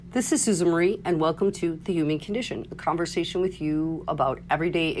This is Susan Marie, and welcome to The Human Condition, a conversation with you about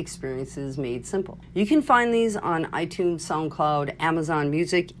everyday experiences made simple. You can find these on iTunes, SoundCloud, Amazon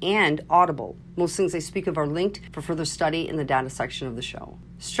Music, and Audible. Most things I speak of are linked for further study in the data section of the show.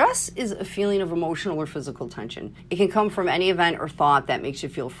 Stress is a feeling of emotional or physical tension. It can come from any event or thought that makes you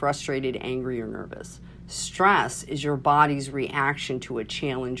feel frustrated, angry, or nervous. Stress is your body's reaction to a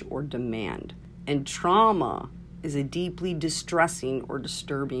challenge or demand. And trauma is a deeply distressing or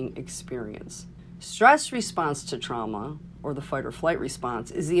disturbing experience. Stress response to trauma, or the fight or flight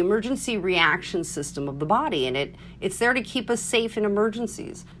response, is the emergency reaction system of the body, and it's there to keep us safe in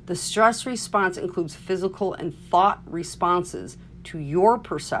emergencies. The stress response includes physical and thought responses to your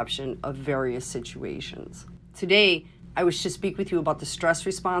perception of various situations. Today, I wish to speak with you about the stress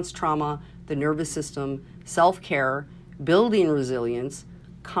response, trauma, the nervous system, self-care, building resilience,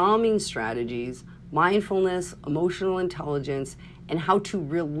 calming strategies, mindfulness, emotional intelligence, and how to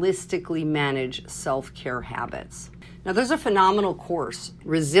realistically manage self-care habits. Now, there's a phenomenal course,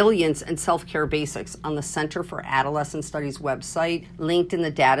 Resilience and Self-Care Basics, on the Center for Adolescent Studies website, linked in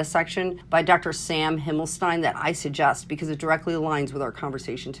the data section by Dr. Sam Himmelstein, that I suggest because it directly aligns with our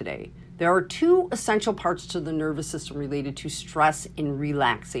conversation today. There are two essential parts to the nervous system related to stress and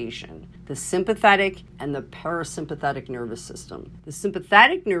relaxation: the sympathetic and the parasympathetic nervous system. The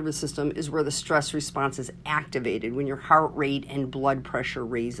sympathetic nervous system is where the stress response is activated when your heart rate and blood pressure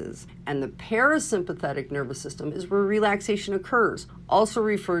raises. And the parasympathetic nervous system is where relaxation occurs, also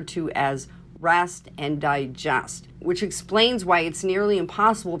referred to as rest and digest, which explains why it's nearly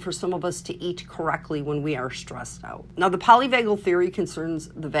impossible for some of us to eat correctly when we are stressed out. Now, the polyvagal theory concerns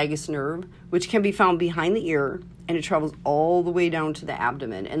the vagus nerve, which can be found behind the ear, and it travels all the way down to the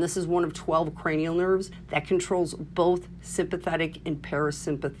abdomen. And this is one of 12 cranial nerves that controls both sympathetic and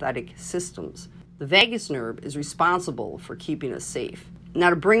parasympathetic systems. The vagus nerve is responsible for keeping us safe. Now,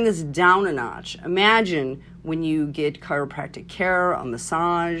 to bring this down a notch, imagine when you get chiropractic care, a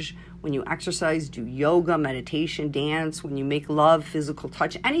massage, when you exercise, do yoga, meditation, dance, when you make love, physical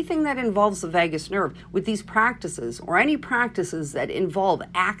touch, anything that involves the vagus nerve. With these practices, or any practices that involve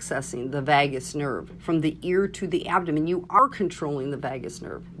accessing the vagus nerve from the ear to the abdomen, you are controlling the vagus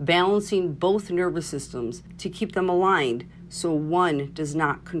nerve, balancing both nervous systems to keep them aligned so one does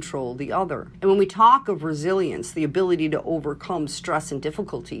not control the other. And when we talk of resilience, the ability to overcome stress and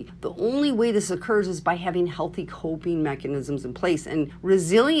difficulty, the only way this occurs is by having healthy coping mechanisms in place. And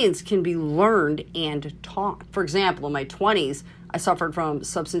resilience can be learned and taught. For example, in my 20s, I suffered from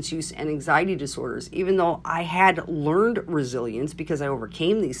substance use and anxiety disorders. Even though I had learned resilience because I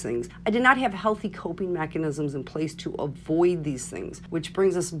overcame these things, I did not have healthy coping mechanisms in place to avoid these things, which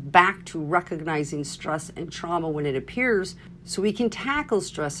brings us back to recognizing stress and trauma when it appears so we can tackle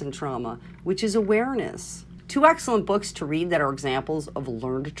stress and trauma, which is awareness. Two excellent books to read that are examples of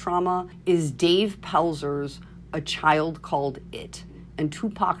learned trauma is Dave Pelzer's A Child Called It and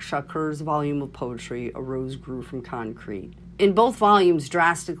Tupac Shakur's volume of poetry, A Rose Grew from Concrete. In both volumes,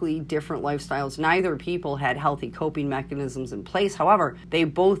 drastically different lifestyles. Neither people had healthy coping mechanisms in place. However, they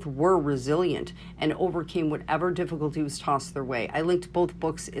both were resilient and overcame whatever difficulty was tossed their way. I linked both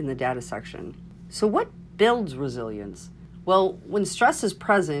books in the data section. So what builds resilience? Well, when stress is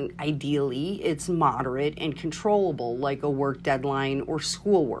present, ideally, it's moderate and controllable, like a work deadline or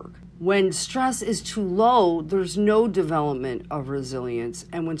schoolwork. When stress is too low, there's no development of resilience.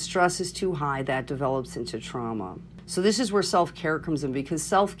 And when stress is too high, that develops into trauma. So this is where self-care comes in, because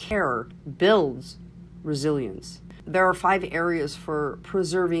self-care builds resilience. There are 5 areas for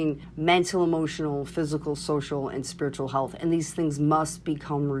preserving mental, emotional, physical, social, and spiritual health, and these things must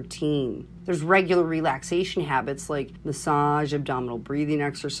become routine. There's regular relaxation habits like massage, abdominal breathing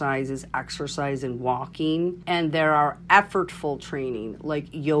exercises, exercise, and walking. And there are effortful training like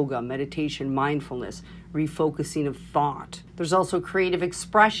yoga, meditation, mindfulness, refocusing of thought. There's also creative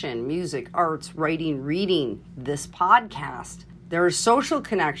expression, music, arts, writing, reading, this podcast. There is social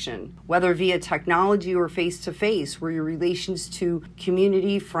connection, whether via technology or face-to-face, where your relations to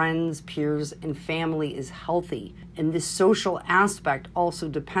community, friends, peers, and family is healthy. And this social aspect also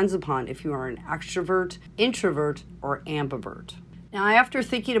depends upon if you are an extrovert, introvert, or ambivert. Now, after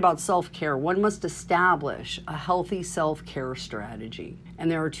thinking about self-care, one must establish a healthy self-care strategy.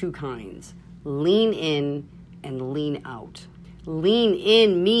 And there are 2 kinds: lean in and lean out. Lean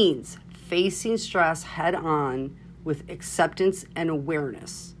in means facing stress head on with acceptance and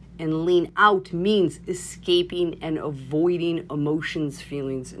awareness. And lean out means escaping and avoiding emotions,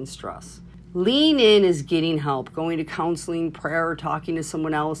 feelings, and stress. Lean in is getting help, going to counseling, prayer, talking to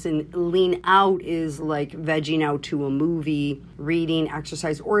someone else. And lean out is like vegging out to a movie, reading,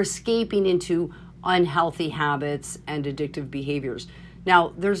 exercise, or escaping into unhealthy habits and addictive behaviors.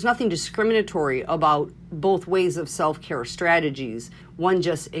 Now, there's nothing discriminatory about both ways of self-care strategies. One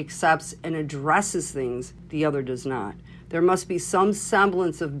just accepts and addresses things, the other does not. There must be some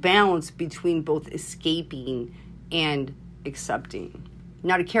semblance of balance between both escaping and accepting.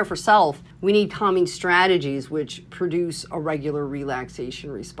 Now, to care for self, we need calming strategies which produce a regular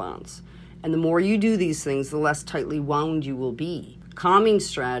relaxation response. And the more you do these things, the less tightly wound you will be. Calming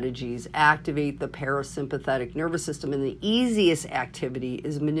strategies activate the parasympathetic nervous system, and the easiest activity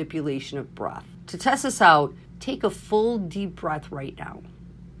is manipulation of breath. To test this out, take a full deep breath right now.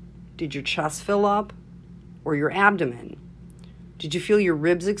 Did your chest fill up or your abdomen? Did you feel your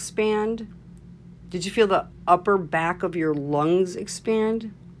ribs expand? Did you feel the upper back of your lungs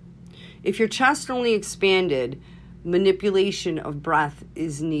expand? If your chest only expanded, manipulation of breath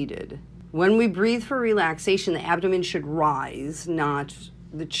is needed. When we breathe for relaxation, the abdomen should rise, not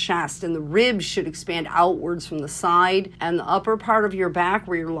the chest, and the ribs should expand outwards from the side, and the upper part of your back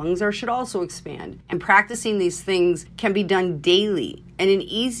where your lungs are should also expand. And practicing these things can be done daily. And an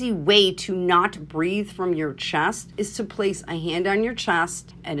easy way to not breathe from your chest is to place a hand on your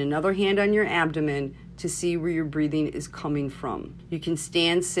chest and another hand on your abdomen to see where your breathing is coming from. You can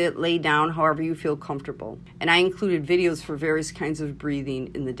stand, sit, lay down, however you feel comfortable. And I included videos for various kinds of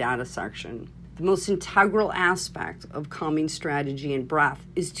breathing in the data section. The most integral aspect of calming strategy and breath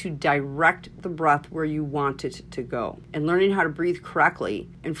is to direct the breath where you want it to go. And learning how to breathe correctly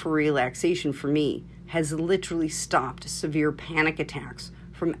and for relaxation for me has literally stopped severe panic attacks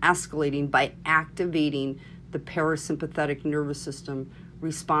from escalating by activating the parasympathetic nervous system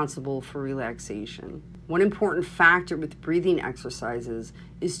responsible for relaxation. One important factor with breathing exercises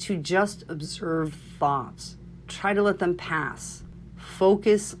is to just observe thoughts. Try to let them pass.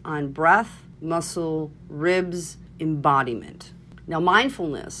 Focus on breath, muscle, ribs, embodiment. Now,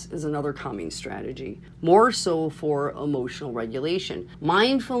 mindfulness is another calming strategy, more so for emotional regulation.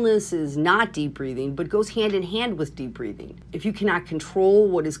 Mindfulness is not deep breathing, but goes hand in hand with deep breathing. If you cannot control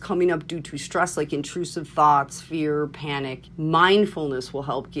what is coming up due to stress, like intrusive thoughts, fear, panic, mindfulness will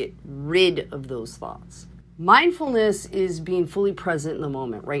help get rid of those thoughts. Mindfulness is being fully present in the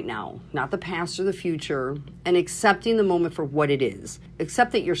moment right now, not the past or the future, and accepting the moment for what it is.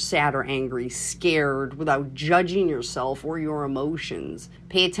 Accept that you're sad or angry, scared, without judging yourself or your emotions.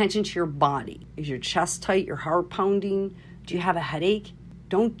 Pay attention to your body. Is your chest tight, your heart pounding? Do you have a headache?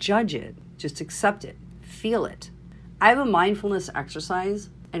 Don't judge it. Just accept it. Feel it. I have a mindfulness exercise,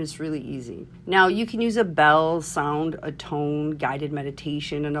 and it's really easy. Now, you can use a bell, sound, a tone, guided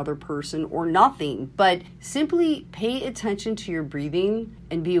meditation, another person, or nothing, but simply pay attention to your breathing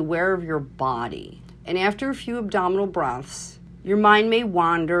and be aware of your body. And after a few abdominal breaths, your mind may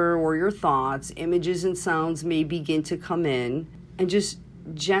wander, or your thoughts, images, and sounds may begin to come in, and just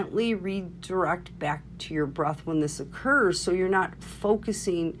gently redirect back to your breath when this occurs so you're not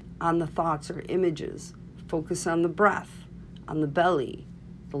focusing on the thoughts or images. Focus on the breath, on the belly,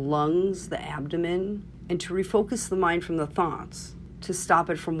 the lungs, the abdomen, and to refocus the mind from the thoughts, to stop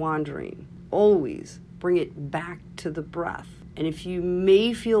it from wandering. Always bring it back to the breath. And if you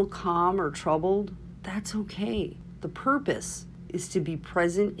may feel calm or troubled, that's okay. The purpose is to be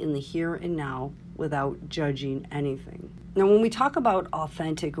present in the here and now without judging anything. Now, when we talk about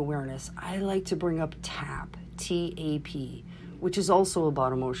authentic awareness, I like to bring up TAP, T-A-P, which is also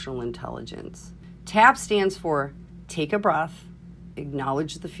about emotional intelligence. TAP stands for take a breath,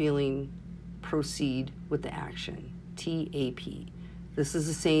 acknowledge the feeling, proceed with the action. TAP. This is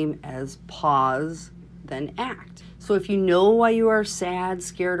the same as pause, then act. So if you know why you are sad,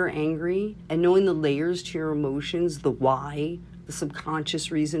 scared, or angry, and knowing the layers to your emotions, the why, the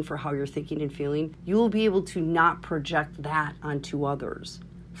subconscious reason for how you're thinking and feeling, you will be able to not project that onto others.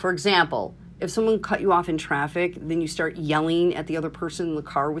 For example, if someone cut you off in traffic, then you start yelling at the other person in the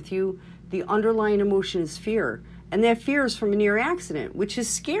car with you, the underlying emotion is fear. And that fear is from a near accident, which is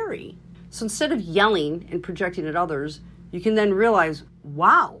scary. So instead of yelling and projecting at others, you can then realize,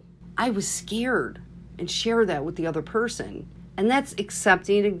 wow, I was scared, and share that with the other person. And that's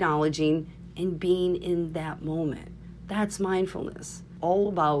accepting, acknowledging, and being in that moment. That's mindfulness. All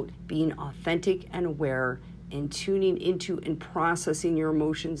about being authentic and aware and tuning into and processing your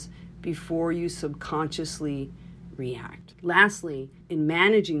emotions before you subconsciously react. Lastly, in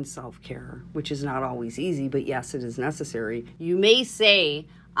managing self-care, which is not always easy, but yes, it is necessary, you may say,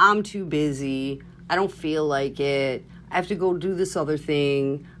 I'm too busy, I don't feel like it, I have to go do this other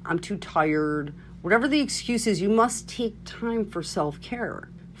thing, I'm too tired. Whatever the excuse is, you must take time for self-care.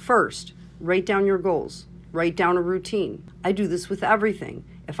 First, write down your goals. Write down a routine. I do this with everything.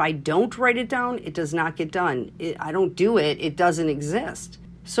 If I don't write it down, it does not get done. I don't do it, it doesn't exist.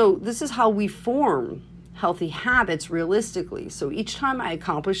 So this is how we form healthy habits realistically. So each time I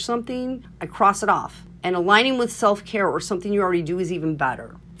accomplish something, I cross it off. And aligning with self-care or something you already do is even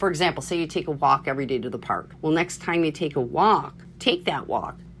better. For example, say you take a walk every day to the park. Well, next time you take a walk, take that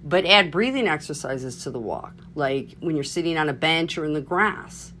walk, but add breathing exercises to the walk, like when you're sitting on a bench or in the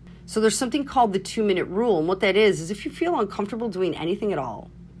grass. So there's something called the 2-minute rule. And what that is if you feel uncomfortable doing anything at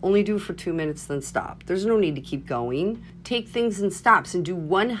all, only do it for 2 minutes, then stop. There's no need to keep going. Take things in stops and do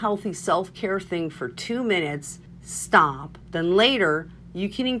one healthy self-care thing for 2 minutes, stop. Then later, you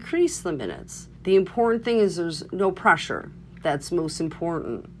can increase the minutes. The important thing is there's no pressure. That's most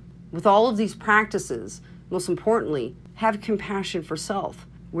important. With all of these practices, most importantly, have compassion for self.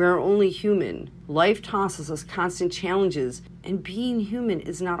 We're only human. Life tosses us constant challenges, and being human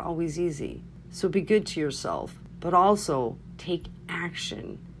is not always easy. So be good to yourself, but also take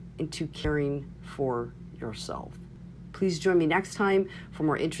action into caring for yourself. Please join me next time for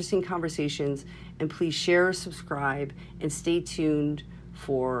more interesting conversations, and please share, subscribe, and stay tuned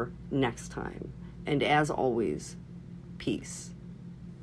for next time. And as always, peace.